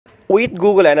With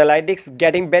Google Analytics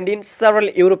getting banned in several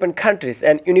European countries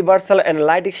and Universal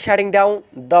Analytics shutting down,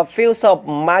 the future of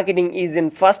marketing is in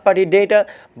first-party data.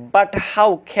 But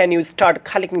how can you start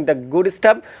collecting the good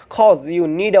stuff? Cause you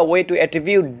need a way to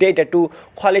attribute data to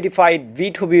qualified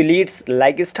B2B leads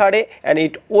like yesterday, and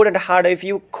it wouldn't hurt if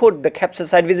you could the capture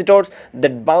site visitors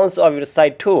that bounce off your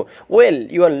site too. Well,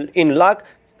 you are in luck.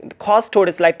 Cost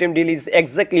today's lifetime deal is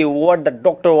exactly what the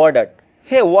doctor ordered.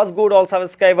 Hey, what's good all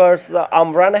subscribers?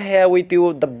 I'm Rana here with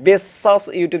you, the best SaaS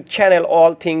YouTube channel,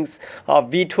 all things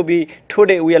B2B.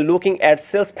 Today we are looking at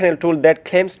Salespanel tool that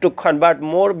claims to convert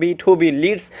more B2B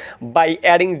leads by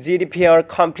adding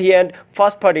GDPR-compliant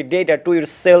first-party data to your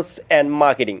sales and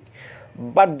marketing.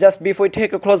 But just before we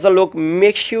take a closer look,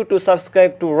 make sure to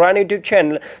subscribe to Run YouTube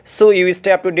channel so you will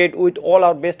stay up to date with all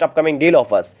our best upcoming deal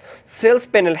offers.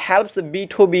 Salespanel helps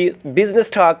B2B business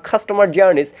track customer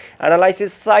journeys,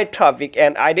 analyzes site traffic,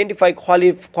 and identify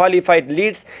qualified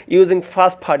leads using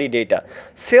first-party data.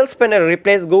 Salespanel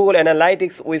replaces Google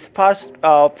Analytics with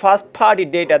first-party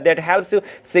data that helps you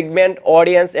segment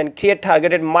audience and create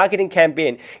targeted marketing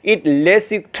campaign. It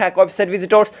lets you track website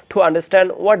visitors to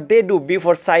understand what they do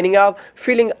before signing up,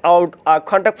 filling out a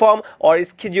contact form, or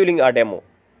scheduling a demo.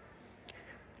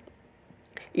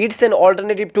 It's an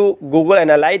alternative to Google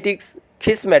Analytics,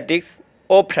 Kismatics,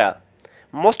 Opera.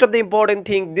 Most of the important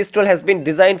thing, this tool has been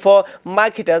designed for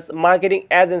marketers, marketing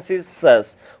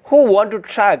agencies who want to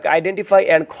track, identify,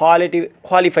 and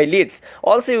qualify leads.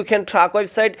 Also, you can track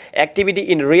website activity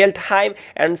in real time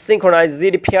and synchronize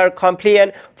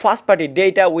GDPR-compliant first-party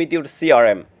data with your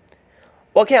CRM.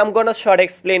 Okay, I'm gonna short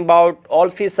explain about all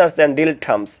features and deal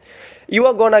terms. You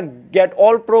are gonna get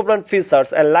all problem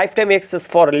features and lifetime access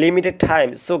for a limited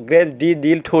time. So grab the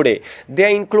deal today.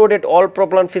 They included all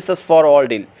problem features for all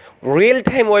deal: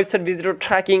 real-time website visitor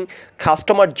tracking,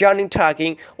 customer journey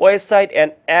tracking, website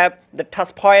and app the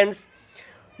touch points,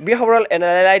 behavioral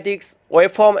analytics,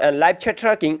 waveform and live chat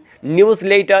tracking,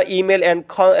 newsletter, email and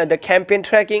the campaign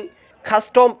tracking,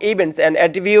 custom events and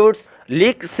attributes,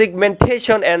 leak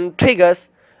segmentation and triggers,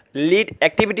 lead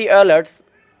activity alerts,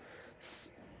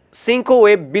 Synco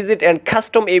web visit and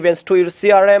custom events to your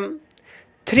CRM,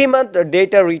 3-month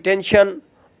data retention,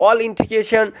 all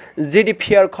integration,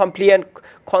 GDPR compliant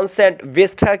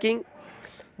consent-based tracking.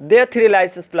 There are 3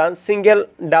 license plans: single,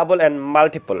 double, and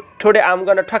multiple. Today I'm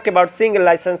gonna talk about single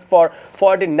license for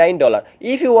 $49.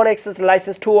 If you want to access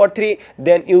license 2 or 3,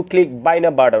 then you click buy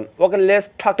now button. Okay, let's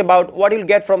talk about what you'll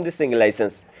get from this single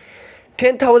license.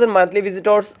 10,000 monthly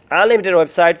visitors, unlimited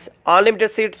websites, unlimited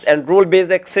seats, and rule-based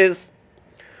access.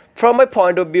 From my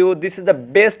point of view, this is the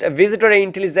best visitor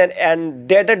intelligent and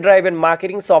data-driven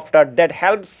marketing software that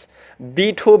helps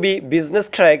B2B business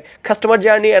track customer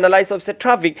journey, analyze website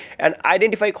traffic, and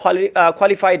identify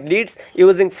qualified leads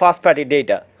using first-party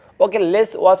data. Okay,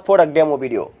 let's watch product demo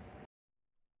video.